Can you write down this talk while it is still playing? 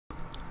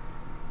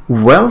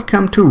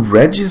Welcome to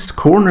Reggiez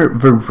Corner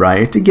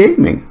Variety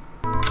Gaming.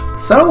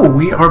 So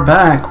we are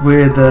back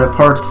with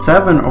part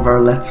 7 of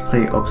our Let's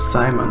Play of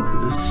Simon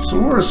the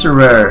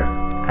Sorcerer,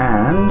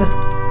 and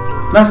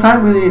last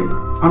time we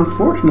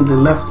unfortunately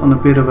left on a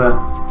bit of a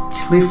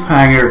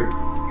cliffhanger,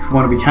 if we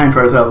want to be kind to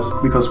ourselves,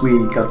 because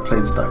we got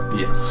plane stuck.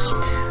 Yes.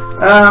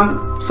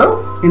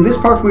 So in this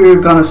part we're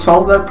gonna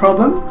solve that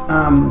problem.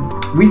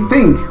 We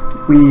think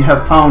we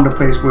have found a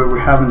place where we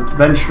haven't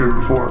ventured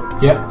before.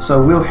 Yeah.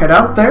 So we'll head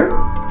out there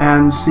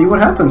and see what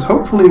happens.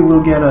 Hopefully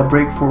we'll get a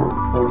break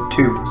or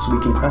two so we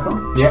can crack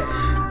on. Yeah.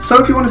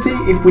 So if you want to see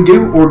if we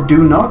do or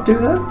do not do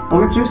that, all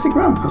you have to do is stick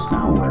around, because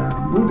now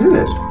we'll do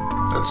this.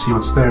 Let's see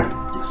what's there.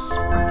 Yes.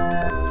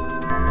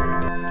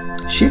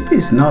 Ship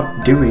is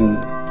not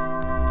doing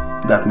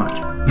that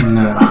much.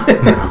 No.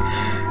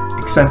 No.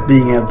 Except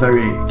being a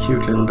very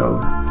cute little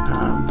dog.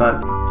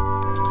 But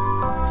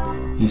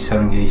he's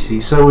having AC.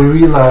 So we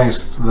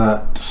realized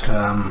that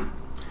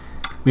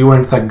we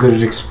weren't that good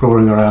at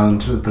exploring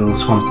around the little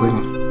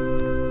swampling.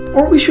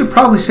 Or we should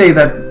probably say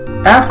that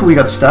after we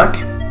got stuck,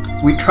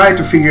 we tried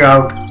to figure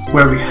out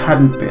where we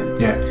hadn't been.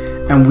 Yeah.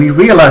 And we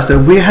realized that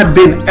we had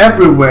been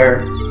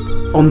everywhere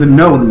on the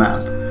known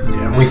map.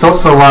 Yeah. We thought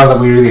for a while that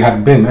we really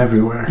hadn't been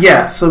everywhere.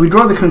 Yeah, so we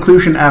draw the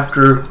conclusion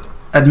after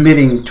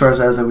admitting to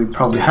ourselves that we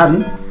probably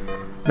hadn't,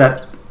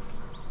 that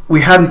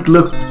we hadn't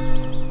looked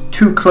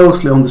too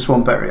closely on the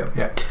swamp area.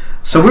 Yeah.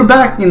 So we're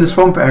back in the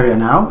swamp area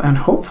now, and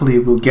hopefully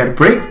we'll get a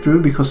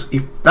breakthrough, because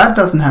if that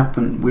doesn't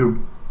happen, we're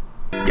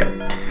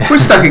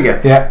stuck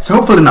again. Yeah. So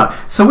hopefully not.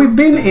 So we've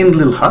been in the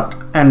little hut,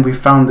 and we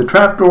found the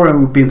trapdoor,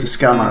 and we've been to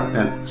Skamar,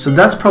 and so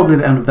that's probably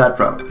the end of that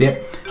route. Yeah.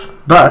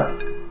 But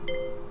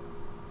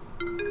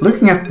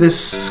looking at this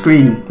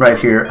screen right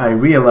here, I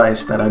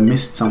realized that I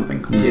missed something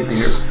completely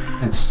here.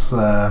 It's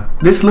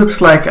This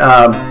looks like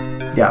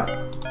yeah.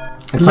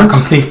 It's not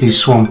completely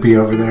swampy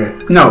over there.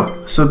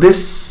 No. So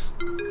this,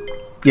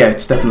 yeah,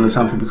 it's definitely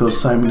something, because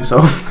Simon is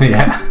off.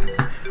 Yeah.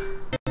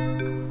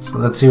 So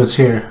let's see what's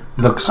here.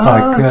 Looks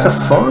like it's a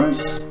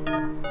forest.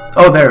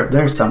 Oh,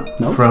 there's some.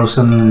 No.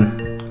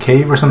 Frozen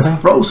cave or something.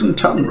 Frozen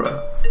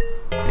tundra.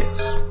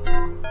 Yes.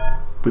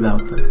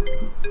 Without the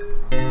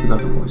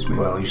voice. Maybe.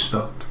 Well, you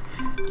stopped.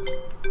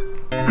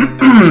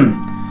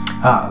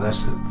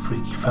 There's a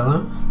freaky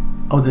fellow.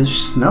 Oh, there's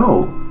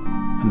snow.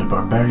 And a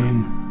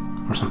barbarian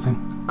or something.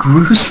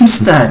 Gruesome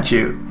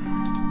statue.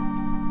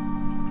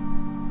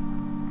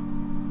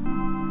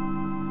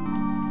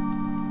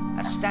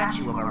 A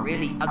statue of a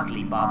really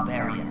ugly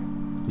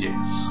barbarian.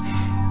 Yes.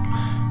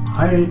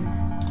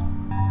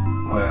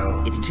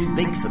 Well, it's too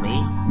big for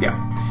me. Yeah.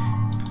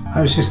 I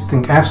was just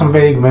thinking, I have some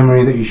vague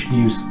memory that you should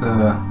use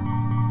the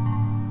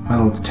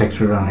metal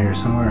detector around here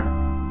somewhere.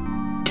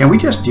 Can we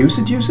just use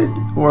it?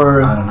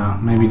 Or I don't know,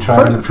 maybe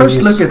try it.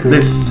 First look at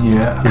this.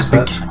 Yeah, who's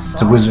that?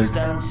 It's a wizard.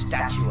 Stone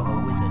statue of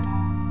a wizard.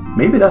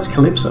 Maybe that's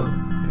Calypso.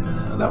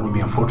 That would be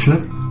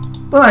unfortunate.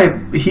 Well,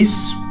 he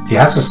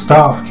has a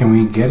staff. Can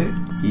we get it?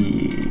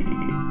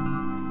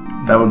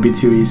 That would be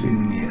too easy.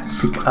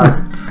 Yes. Pick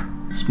up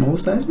small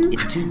statue?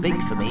 It's too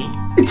big for me.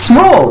 It's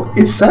small!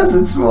 It says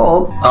it's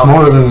small. It's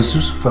smaller than the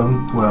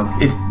sousaphone. Well.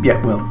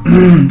 Well.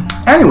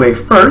 Anyway,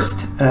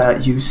 first,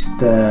 use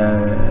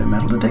the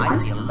metal detector. I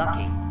feel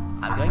lucky.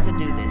 I'm going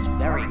to do this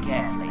very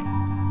carefully.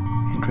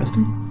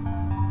 Interesting.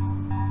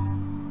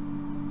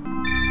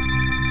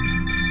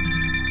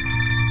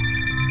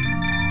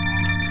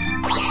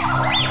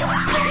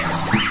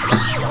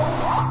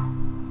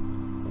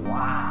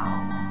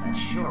 Wow, that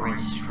sure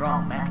is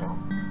strong metal.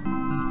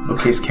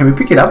 Okay, so can we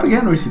pick it up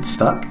again, or is it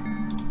stuck?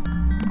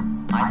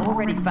 I've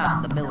already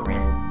found the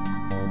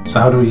milrith. So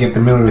how do we get the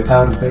milrith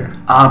out of there?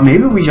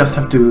 Maybe we just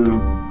have to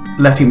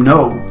let him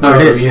know where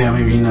it is. Yeah,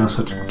 maybe he knows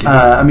how to get it.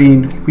 I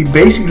mean, we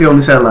basically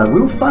only said, like,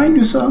 we'll find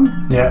you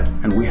some. Yeah.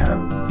 And we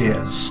have.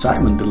 Yes.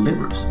 Simon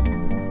delivers.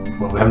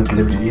 Well, we haven't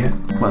delivered it yet.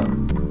 Well,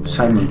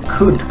 Simon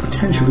could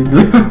potentially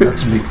deliver it.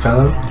 That's a big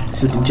fellow.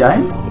 Is it the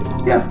giant?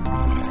 Yeah.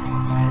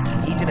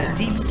 He's in a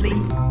deep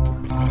sleep.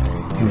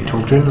 Can we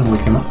talk to him and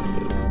wake him up?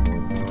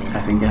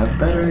 I think I have a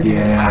better idea.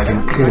 Yeah, I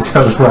think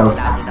so as well.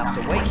 Loud enough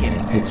to wake him.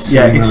 It's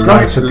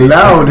not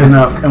loud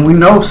enough, and we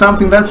know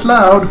something that's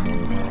loud.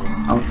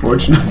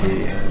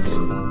 Unfortunately. Yes.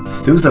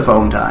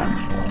 Sousaphone time.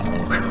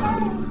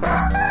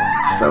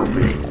 So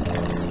big.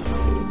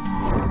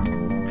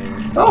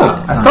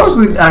 Oh, I thought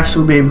we'd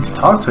actually be able to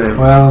talk to him.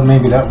 Well,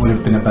 maybe that would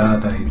have been a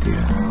bad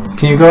idea.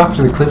 Can you go up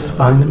to the cliff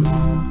behind him?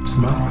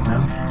 No?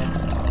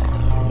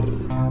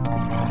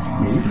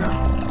 Maybe not.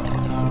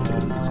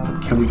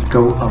 Can we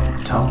go up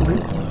top of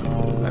it?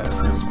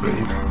 That's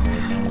brave.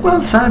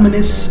 Well, Simon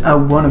is a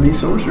wannabe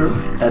sorcerer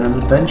and an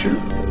adventurer,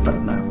 but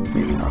no,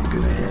 maybe not a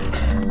good idea.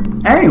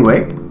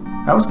 Anyway,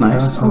 that was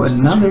nice. Oh,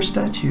 another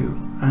statue.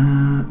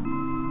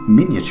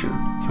 Miniature.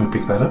 Can we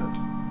pick that up?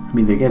 I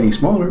mean, they're getting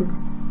smaller.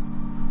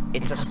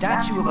 It's a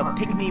statue of a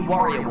pygmy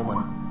warrior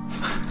woman.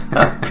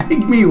 A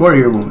pygmy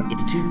warrior woman.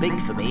 It's too big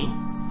for me.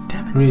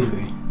 Damn it.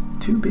 Really?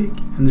 Too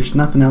big. And there's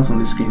nothing else on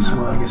this screen,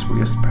 so I guess we'll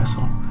just press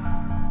on.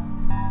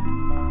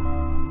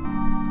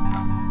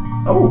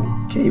 Oh,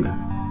 cave.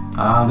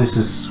 Ah, this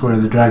is where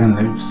the dragon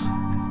lives.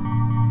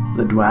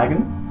 The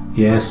dragon?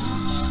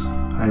 Yes,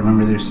 I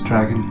remember there's a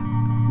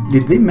dragon.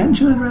 Did they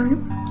mention a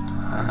dragon?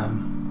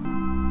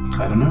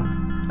 I don't know.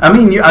 I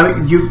mean,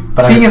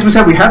 seeing as we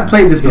said, we have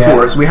played this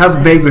before, Yeah. so we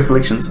have vague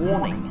recollections.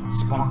 Warning,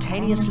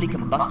 spontaneously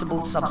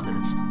combustible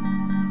substance.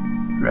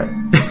 Right.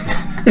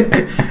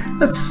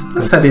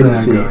 let's head in and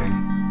see.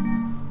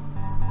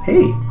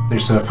 Hey.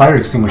 There's a fire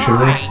extinguisher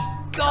there.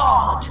 My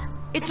God!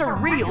 It's a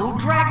real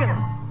dragon!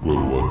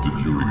 Well, what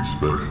did you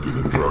expect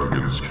in a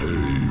dragon's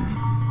cave?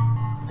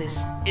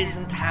 This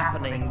isn't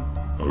happening.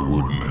 I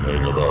wouldn't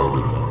hang about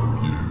if I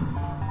were you.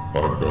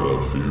 I've got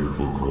a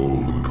fearful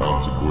cold and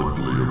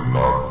consequently am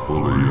not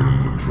fully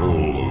in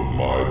control of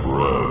my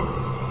breath.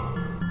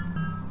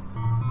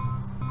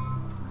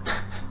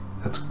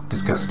 That's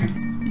disgusting.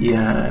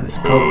 Yeah, it's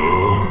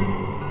probably...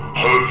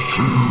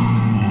 Achoo!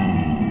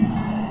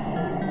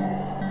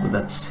 Well,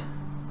 that's...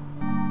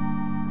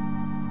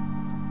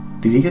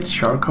 Did he get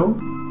charcoal?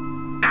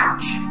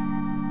 Ouch!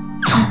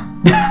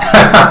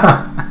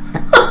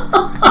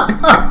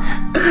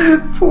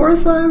 Poor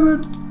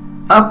Simon.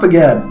 Up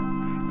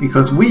again.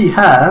 Because we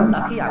have...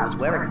 Lucky I was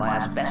wearing my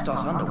asbestos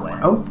underwear.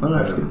 Oh, well,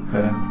 that's good.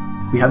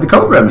 We have the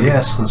cold remedy.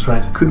 Yes, that's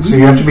right. Could so we-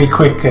 you have to be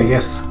quick,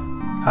 yes.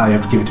 You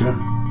have to give it to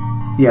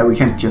him. Yeah, we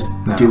can't just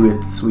No. do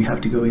it, so we have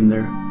to go in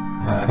there.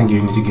 I think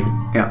you need to give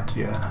it.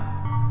 Yeah.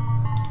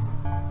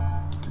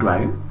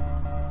 Dragon?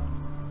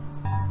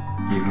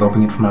 You're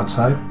lobbing it from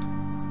outside?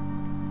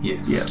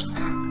 Yes. Yes.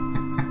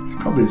 It's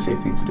probably the safe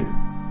thing to do.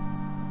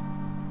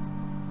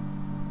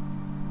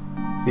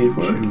 Did it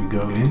work? Should we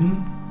go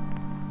in?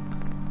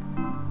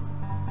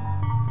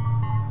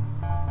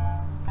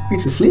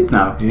 He's asleep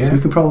now, Yeah. so we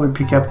could probably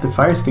pick up the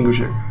fire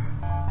extinguisher.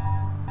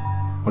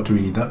 What do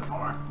we need that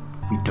for?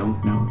 We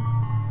don't know.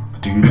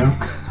 Do you know?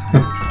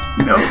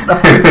 No.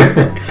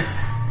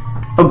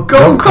 Oh,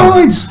 gold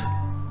coins!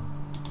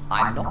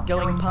 I'm not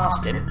going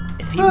past him.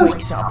 If he Yes.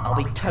 wakes up, I'll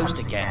be toast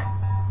again.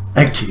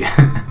 Actually,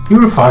 You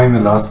were fine the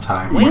last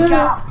time. Wake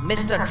Yeah. up,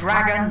 Mr.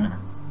 Dragon!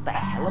 The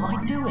hell am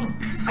I doing?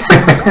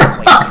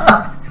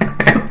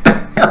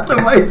 what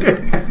am I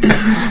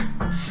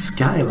doing?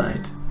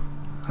 Skylight.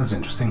 That's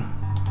interesting.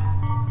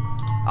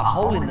 A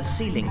hole in the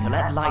ceiling to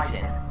let light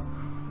in.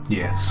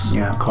 Yes.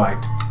 Yeah.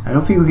 Quite. I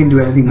don't think we can do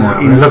anything No,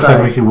 more it looks like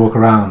inside. we can walk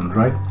around,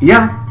 right?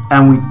 Yeah,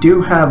 and we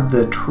do have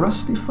the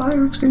trusty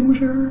fire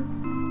extinguisher.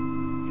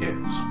 Yes.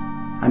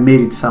 I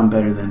made it sound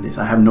better than this.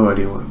 I have no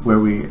idea where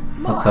we...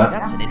 What's My, that?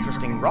 That's an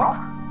interesting rock.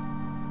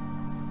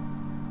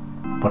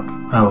 What?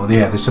 Oh,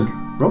 yeah. There's a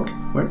Rock?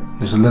 Where?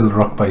 little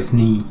rock by his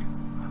knee.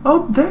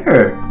 Oh,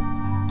 there!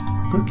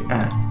 Look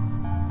at...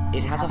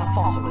 It has a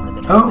fossil in the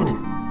middle Oh, of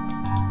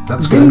it.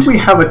 that's Didn't good. we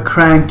have a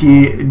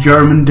cranky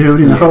German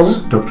dude in the hole? Yes,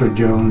 Dr.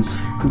 Jones.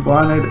 Who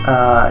wanted...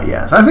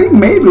 yes. I think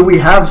maybe we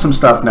have some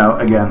stuff now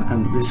again.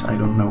 And this, I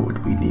don't know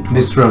what we need for.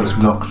 This road is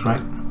blocked,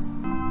 right?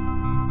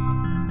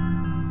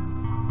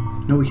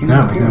 No, we can't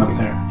No, go we here, can I up think.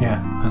 there.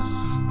 Yeah,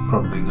 that's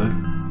probably good.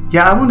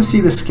 Yeah, I want to see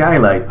the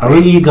skylight. Are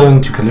we going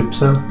to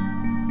Calypso?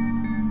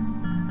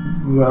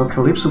 Well,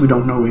 Calypso, we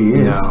don't know where he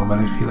is. No, but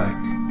I feel like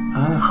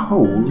A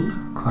hole?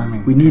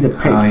 climbing. We need a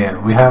pig. Oh yeah,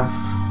 we have.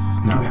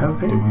 No, Do we have a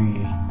pig? do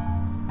we?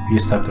 We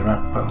just have the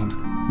rat bone.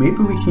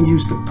 Maybe we can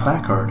use the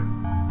placard.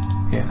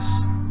 Yes.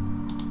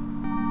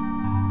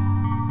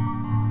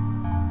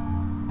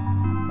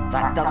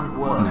 That doesn't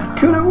work. No.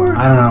 Could it work?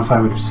 I don't know if I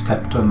would have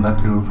stepped on that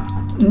little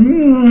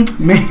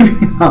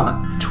Maybe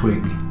not.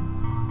 twig.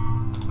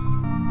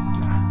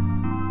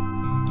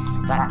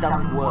 That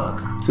doesn't work.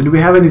 So do we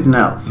have anything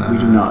else? We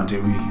do not.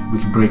 Do we? We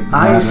can break the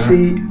ladder.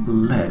 Icy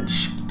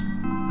ledge.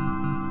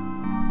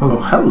 Oh,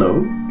 hello.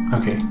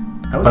 Okay.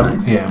 That was But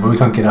nice. yeah, but we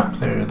can't get up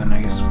there then,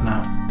 I guess, for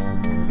now.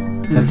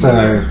 It's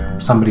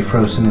somebody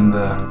frozen in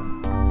the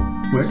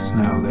Where?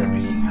 snow there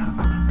making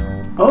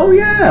up. Oh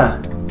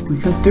yeah. We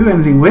can't do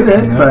anything with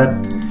it, No. but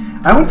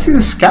I want to see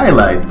the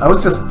skylight. I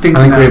was just thinking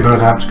I think we that would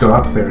have to go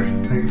up there.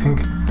 What do you think?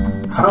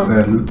 How? Up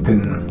the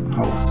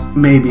pinholes.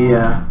 maybe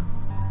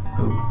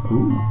Ooh,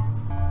 ooh,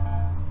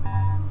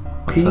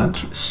 what's pink that?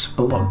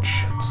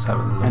 splodge Let's have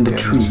a look and a at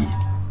tree.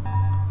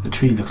 it. The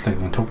tree looks like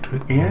we can talk to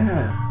it.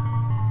 Yeah.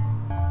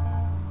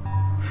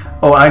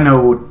 Oh, I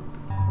know.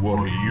 What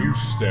are you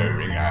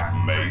staring at,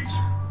 mate?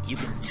 You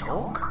can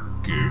talk?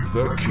 Give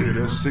the kid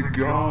a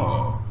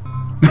cigar.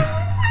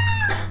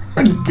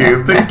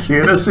 Give the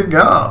kid a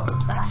cigar.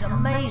 That's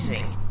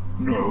amazing.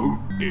 No,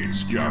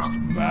 it's just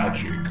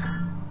magic.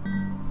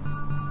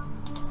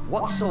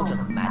 What sort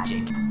of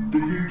magic? The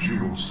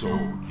usual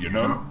sort, you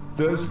know?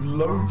 There's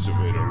loads of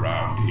it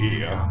around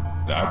here.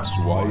 That's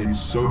why it's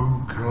so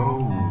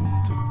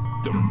cold.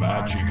 The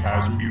magic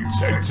has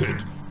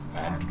mutated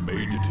and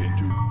made it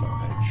into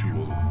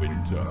perpetual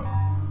winter.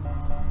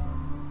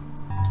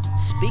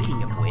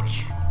 Speaking of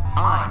which,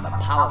 I'm a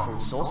powerful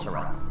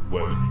sorcerer.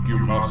 Well, you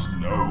must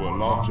know a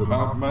lot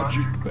about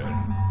magic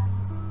then.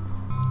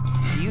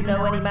 Do you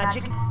know any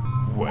magic?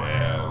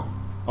 Well,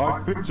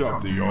 I've picked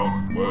up the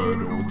odd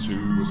word or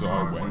two as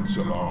I went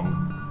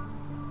along.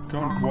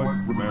 Can't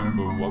quite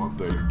remember what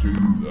they do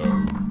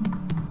though.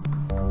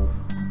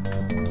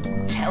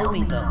 Tell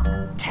me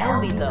them.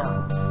 Tell me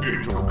them.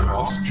 It'll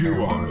cost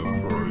you, I'm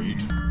afraid.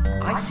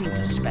 I seem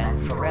to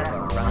spend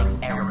forever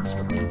running errands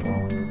for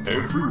people.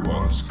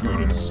 Everyone's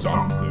good at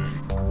something.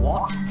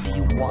 What do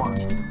you want?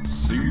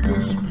 See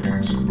this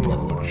pink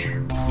splotch?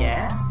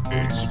 Yeah?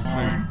 It's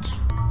paint.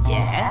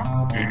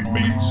 Yeah? It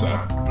means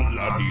that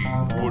bloody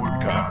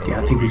woodcutter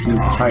Yeah, I think we can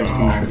use the fire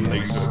extinguisher.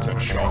 laser to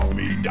shut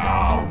me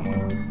down.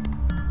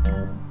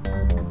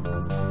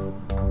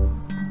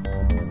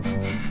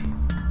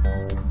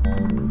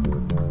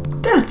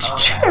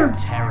 That's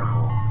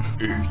Terrible.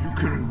 If you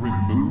can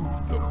remove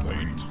the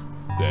paint,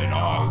 then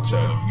I'll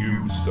tell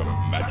you some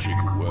magic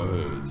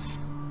words.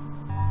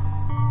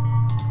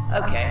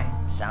 Okay,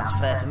 sounds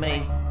fair to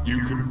me. You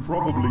can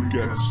probably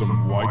get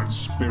some white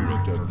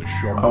spirit at the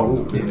shop.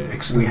 Oh, Yeah, we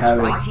excellent. have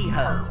it.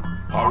 Righty-ho.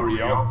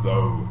 Hurry up,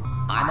 though.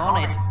 I'm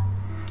on it.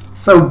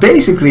 So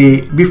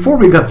basically, before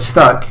we got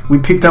stuck, we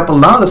picked up a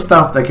lot of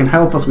stuff that can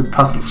help us with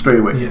puzzles straight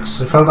away.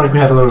 Yes, I felt like we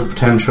had a lot of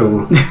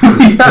potential. We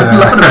had a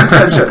lot of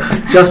potential,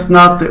 just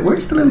not the...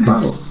 Where's the little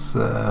bottle? It's,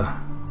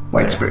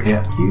 White there, spirit.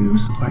 yeah.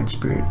 Use white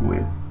spirit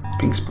with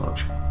pink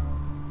splotch.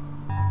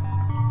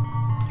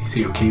 Is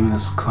he okay with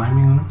us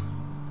climbing on him?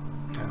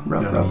 No, we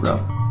Rub, don't rub, need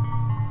rub. to.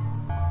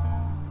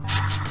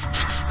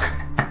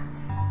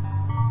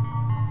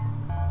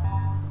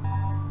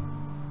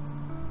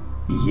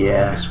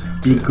 Yeah, Yes, we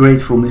have be to.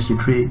 grateful, Mr.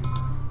 Tree.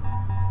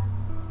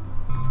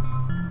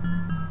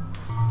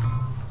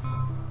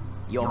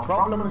 Your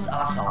problems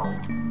are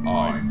solved.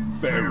 I'm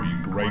very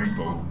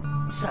grateful.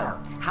 So,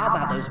 how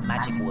about those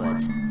magic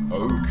words?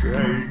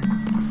 Okay.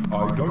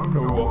 I don't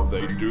know what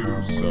they do,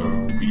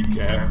 so be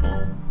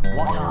careful.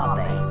 What are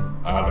they?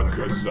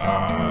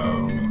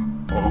 Alakazam.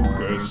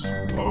 Hocus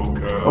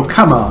pocus. Oh,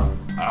 come on.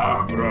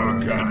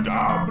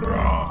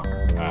 Abracadabra.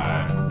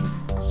 And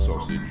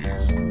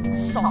sausages.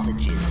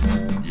 Sausages.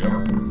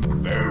 Yep.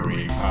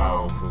 Very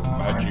powerful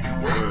magic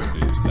word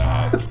is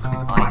that. I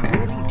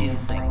really do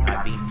think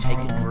I've been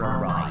taken for a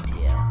ride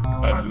here.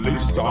 At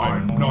least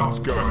I'm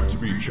not going to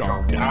be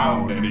chopped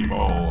down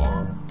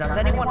anymore. Does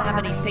anyone have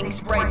any pink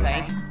spray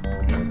paint?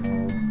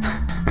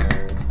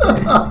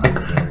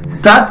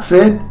 That's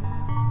it?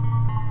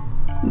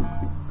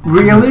 We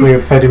Really?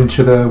 have fed him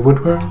to the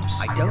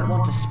woodworms. I don't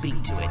want to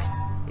speak to it.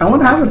 I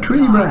want to have a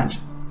tree branch.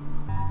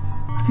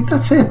 I think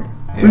that's it.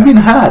 Yeah. We've been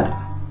had. Did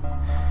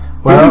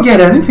Well, we get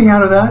anything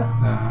out of that?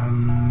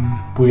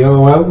 we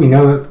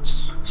know that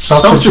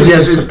sausages Sausages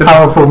is is the the-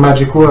 powerful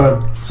magic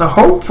word. So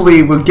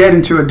hopefully we'll get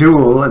into a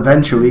duel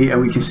eventually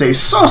and we can say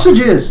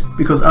sausages!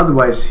 Because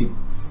otherwise,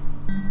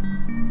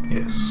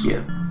 Yes.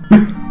 yeah.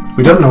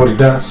 We don't know what it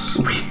does,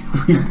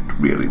 we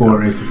really don't.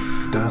 or if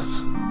it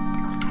does.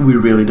 We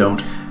really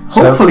don't.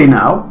 So- Hopefully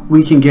now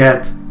we can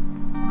get...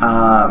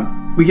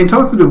 we can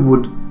talk to the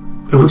wood...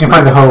 If we can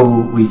find the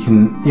hole, we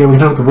can. Yeah, we can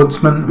talk to the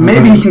woodsman.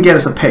 Maybe he can get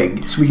us a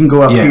peg, so we can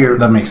go up Yeah, here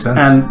that makes sense.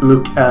 and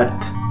look at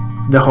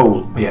the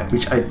hole. Yeah.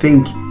 Which I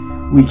think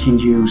we can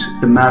use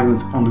the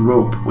magnet on the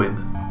rope with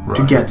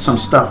to Right. get some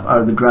stuff out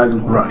of the dragon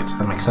hole. Right,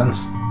 that makes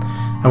sense.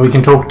 And we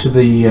can talk to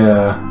the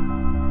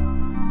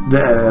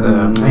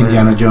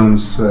Indiana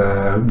Jones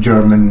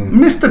German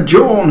Mr.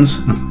 Jones,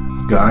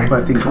 guy. who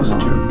I think was a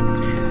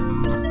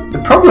German. The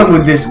problem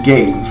with this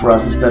game for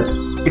us is that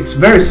it's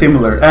very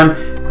similar, and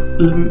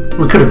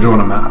We could have drawn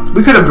a map.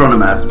 we could have drawn a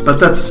map, but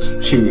that's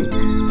cheating.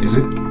 Is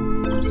it?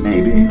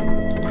 Maybe.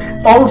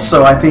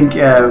 Also, I think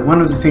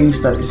one of the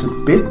things that is a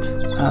bit...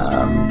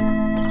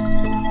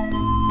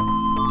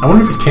 I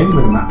wonder if it came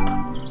with a map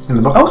in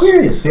the box. Oh, here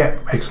it is. Yeah,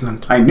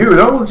 excellent. I knew it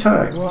all the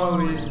time. Woe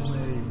is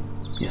me.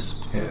 Yes,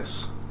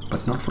 Yes.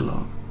 but not for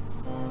long.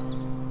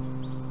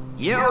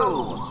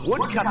 Yo,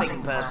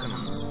 woodcutting person.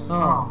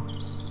 Oh,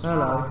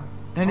 hello.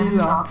 Any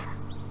luck?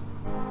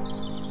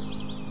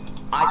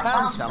 I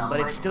found some, but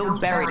it's still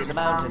buried in the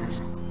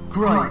mountains.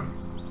 Great.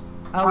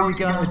 How are you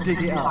going to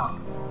dig it up?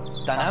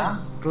 Dunno.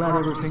 Glad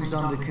everything's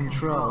under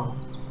control.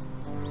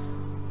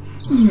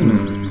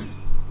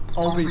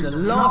 I'll be the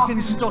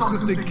laughing stock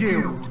of the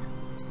guild.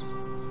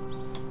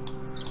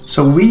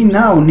 So we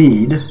now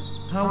need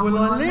How will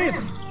I live?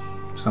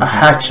 a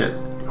hatchet.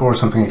 Or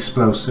something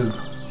explosive.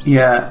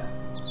 Yeah.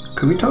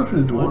 Could we talk to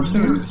the dwarves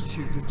here? It's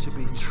too good to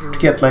be true. To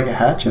get like a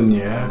hatchet?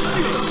 Yeah.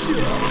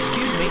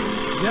 Excuse me.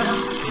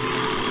 Yes.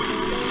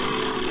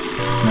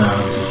 No,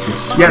 this is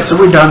just. Yeah, so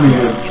we're done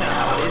here.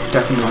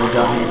 Definitely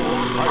done here.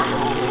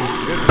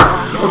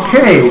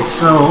 Okay,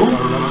 so...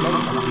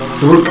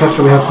 So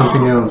woodcutter, we had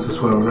something else as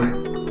well, right?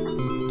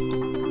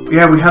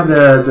 Yeah, we have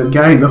the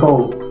guy in the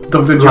hole.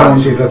 Dr. Right,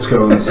 Jones. see, let's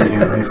go and see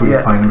him if we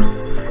Yeah. can find him.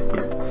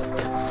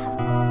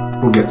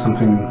 We'll get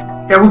something.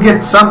 Yeah, we'll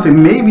get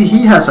something. Maybe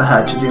he has a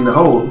hatchet in the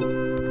hole.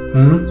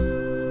 Hmm?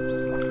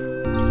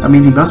 I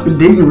mean, he must be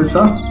digging with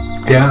some.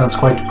 Yeah, that's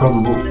quite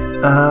probable.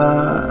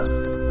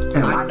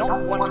 Anyway. I'm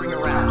not wandering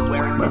around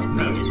wearing this Well,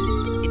 no. beard.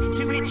 It's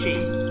too itchy.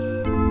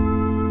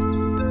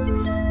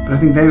 But I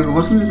think they...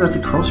 Wasn't it at the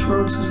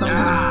crossroads or something?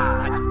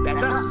 Ah, that's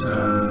better.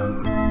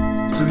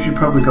 So we should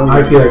probably go I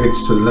there. feel like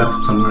it's to the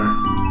left somewhere.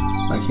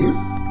 Like here?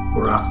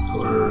 Or up,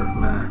 or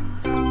nah.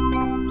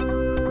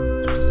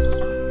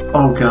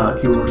 Oh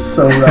god, you were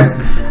so right.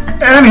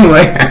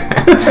 Anyway.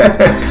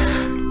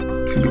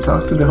 Should we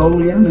talk to the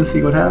hole again and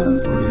see what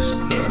happens?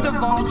 Mr.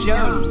 Von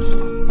Jones,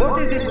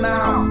 what is it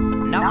now?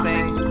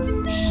 Nothing.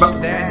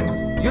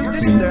 Then you'll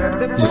disturb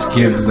the Just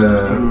give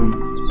the...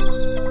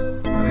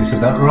 Is it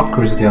that rock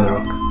or is it the other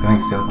rock? I think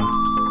it's the other one.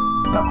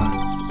 That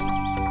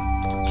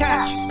one.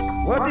 Catch!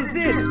 What is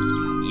this?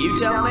 You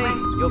tell me.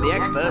 You're the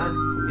expert.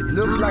 It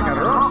looks like a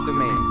rock to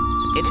me.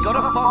 It's got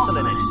a fossil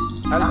in it.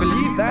 I'll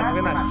believe that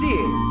when I see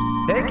it.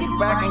 Take it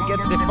back and get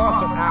the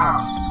fossil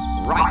out.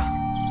 Right.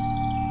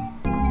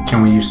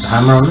 Can we use the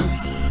hammer on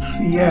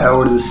it? Yeah,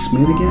 or the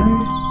smith guy?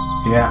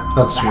 Yeah,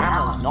 that's The true.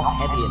 hammer's not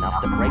heavy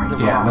enough to break the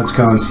Yeah, rock. let's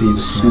go and see the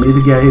smith.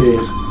 Smith guy it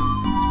is.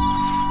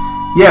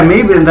 Yeah,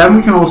 maybe, and then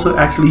we can also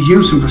actually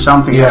use him for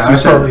something, Yeah, as you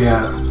said.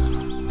 yeah.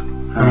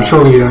 I mean,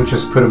 surely you don't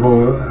just put a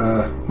voice...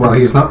 well,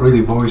 he's not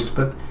really voiced,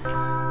 but...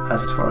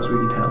 As far as we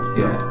can tell.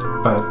 Yeah,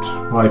 but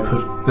why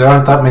put... There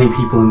aren't that many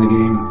people in the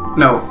game,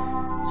 No,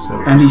 so...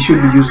 and he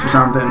should be used for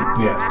something.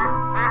 Yeah.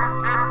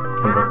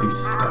 What about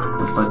these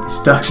ducks? What about these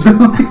ducks?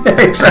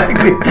 Yeah,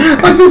 exactly.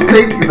 I was just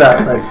thinking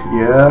that, like,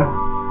 yeah.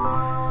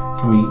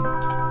 Can we...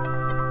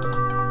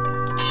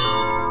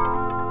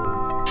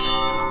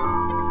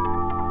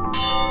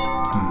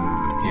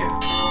 yeah.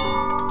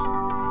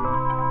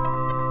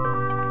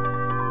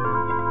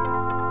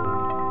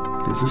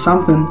 This is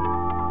something.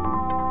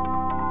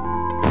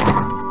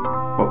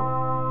 Oh.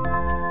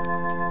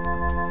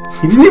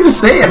 He didn't even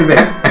say anything.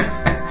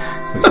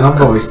 So it's not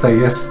voiced, I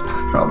guess.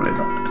 Probably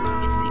not.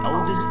 It's the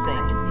oldest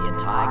thing in the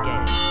entire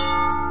game.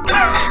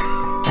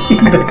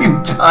 In the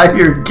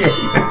entire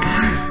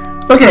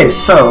game. Okay,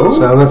 so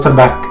let's head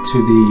back to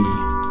the...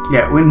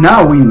 yeah,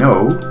 now we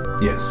know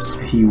Yes.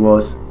 he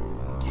was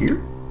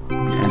here.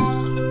 Yes.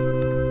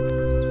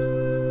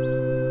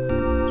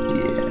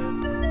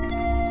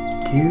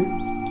 Yeah. Here.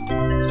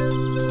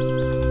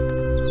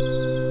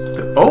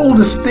 The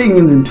oldest thing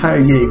in the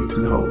entire game to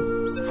the whole.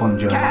 Fun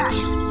job. Catch!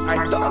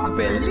 I don't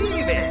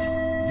believe it!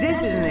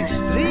 This is an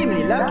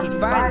extremely lucky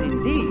find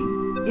indeed.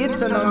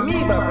 It's an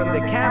amoeba from the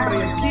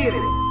Cambrian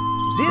period.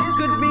 This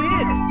could be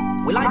it.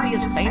 Will I be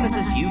as famous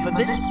as you for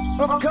this?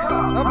 Of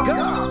course, of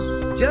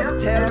course.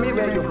 Just tell me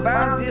where you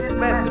found this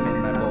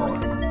specimen, my boy.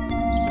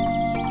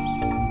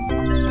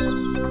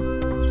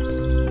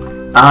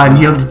 Ah, and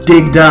he'll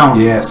dig down.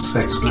 Yes,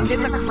 excellent. It's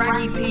in the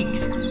craggy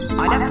peaks.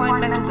 I left my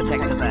metal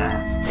detector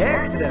there.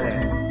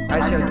 Excellent.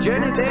 I shall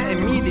journey there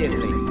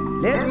immediately.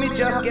 Let me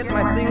just get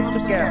my things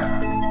together.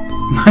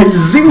 My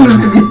zings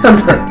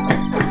together.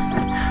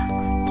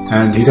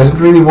 And he doesn't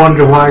really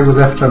wonder why we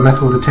left our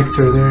metal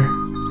detector there.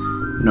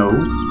 No.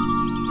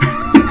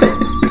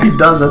 He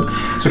doesn't.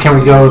 So can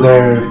we go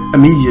there?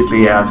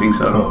 Immediately, yeah, I think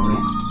so. Probably.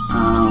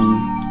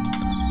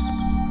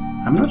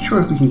 I'm not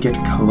sure if we can get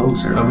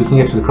closer. Oh, we can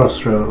get to the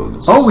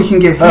crossroads. Oh, we can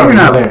get here Oh,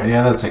 now. there.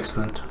 Yeah, that's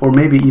excellent. Or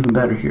maybe even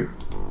better here.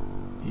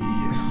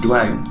 Yes. It's the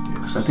wagon.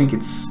 Because I think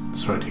it's...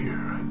 It's right here,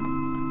 right?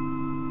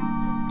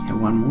 Yeah,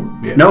 one more.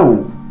 Yeah.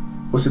 No!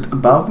 Was it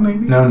above,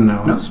 maybe? No,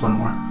 No. it's one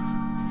more.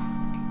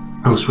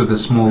 It was with the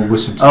small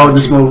wizard. Oh,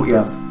 the statue. small...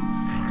 yeah.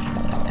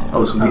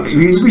 Oh, so Oh,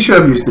 we should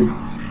have used it.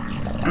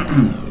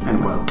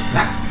 Anyway. Well,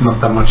 not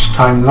that much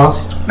time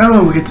lost.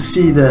 No, we get to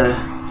see the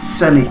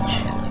Selig.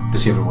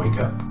 Does he ever wake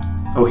up?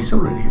 Oh, he's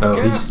already here.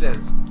 Oh, he's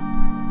Curses.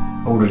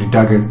 already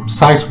dug a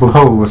sizable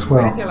hole as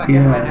well. Wait till I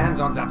get my hands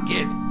on that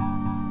kid.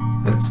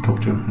 Let's talk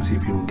to him and see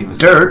if he will give us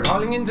Dirt?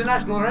 Calling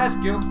international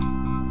rescue.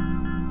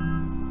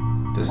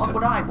 This What dirt.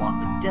 would I want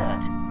with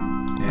dirt?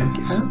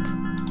 Yes. Cat?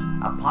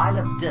 A pile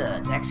of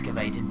dirt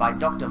excavated by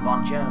Dr.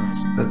 Von Jones.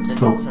 Let's There's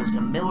talk. also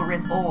some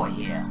milrith ore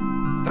here.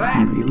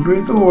 Drat.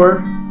 Milrith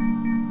ore.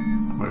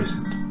 Where is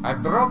it?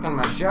 I've broken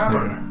my shovel.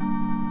 There.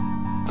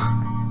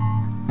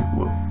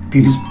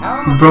 Did he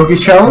How he broke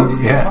his shovel?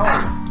 Yeah.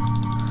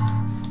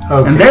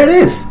 Okay. And there it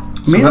is!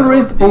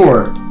 Milrith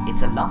ore.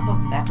 It's a lump of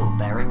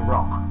metal-bearing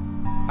rock.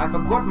 I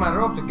forgot my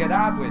rope to get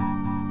out with.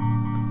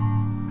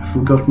 I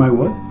forgot my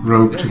what?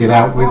 Rope to get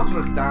out with.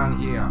 Fossils down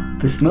here.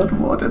 There's not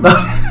water.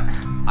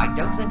 I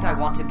don't think I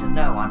want him to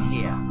know I'm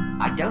here.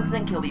 I don't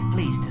think he'll be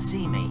pleased to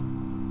see me.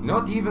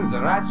 Not even the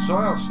right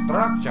soil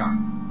structure.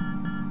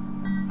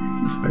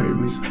 He's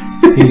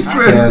very He's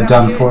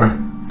done for.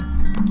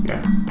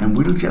 Yeah, and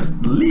we'll just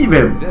leave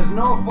him. There's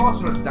no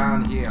fossils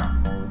down here.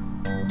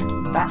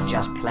 That's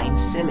just plain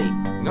silly.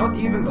 Not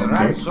even the Okay,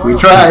 right soil. we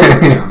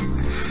tried.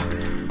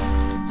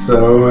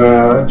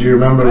 So, do you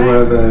remember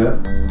where the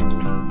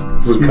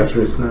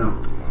woodcutter is now?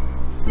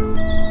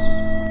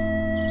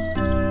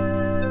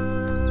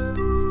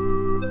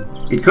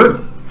 It could.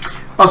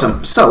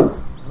 Awesome. So,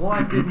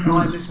 Why didn't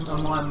I listen to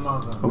my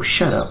mother? oh,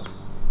 shut up.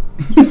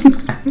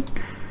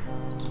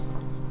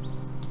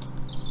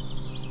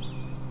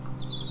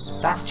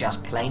 That's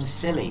just plain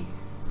silly.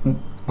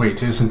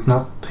 Wait, isn't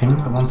not him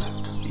that wants it?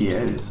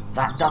 Yeah, it is.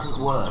 That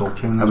doesn't work. Talk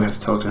to him Now we now. have to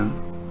talk to him.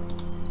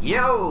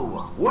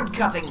 Yo,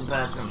 woodcutting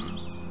person.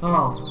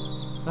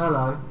 Oh,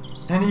 hello.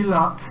 Any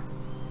luck?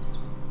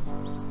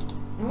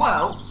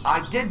 Well,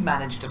 I did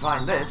manage to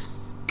find this.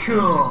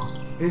 Cool.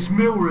 It's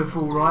milrith,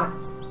 all right.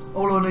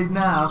 All I need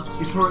now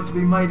is for it to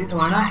be made into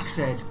an axe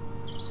head.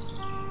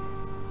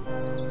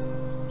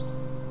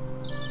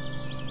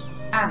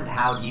 And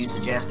how do you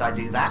suggest I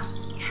do that?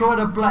 Try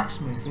the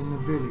blacksmith in the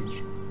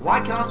village. Why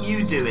can't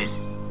you do it?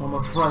 I'm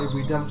afraid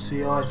we don't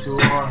see eye to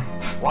eye.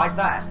 Why's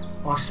that?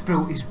 I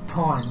spilt his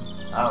pint.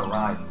 Oh,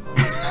 right.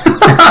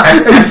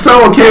 He's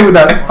so okay with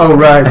that. Oh,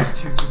 right.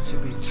 It's too good to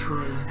be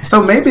true.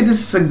 So maybe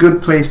this is a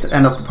good place to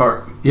end off the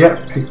part. Yeah,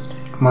 it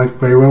might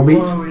very well be.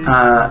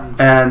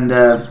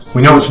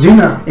 We know what to do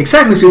now.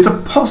 Exactly, so it's a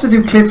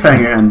positive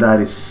cliffhanger, and that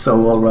is so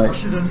I alright.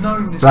 should have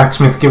known this.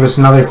 Blacksmith, give us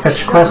another What fetch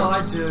shall quest.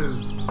 I do?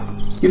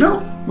 You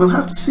know, we'll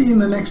have to see in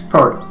the next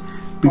part.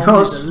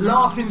 Because I'll be the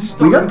laughing stock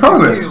we got of the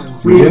progress.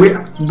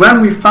 guild.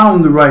 When we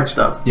found the right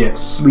stuff,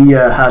 Yes. we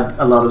had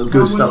a lot of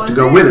good stuff to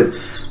go with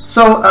it.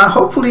 So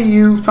hopefully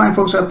you fine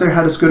folks out there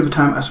had as good of a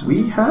time as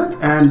we had,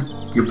 and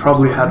you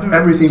probably had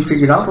everything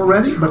figured out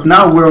already, but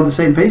now we're on the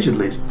same page at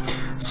least.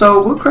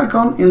 So we'll crack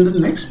on in the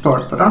next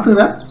part, but until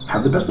that,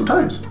 have the best of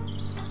times.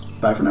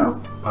 Bye for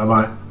now. Bye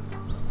bye.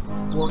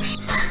 What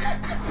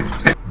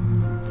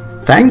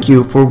Thank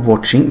you for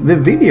watching the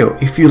video.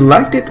 If you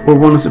liked it or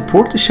want to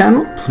support the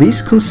channel,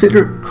 please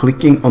consider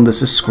clicking on the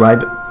subscribe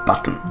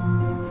button.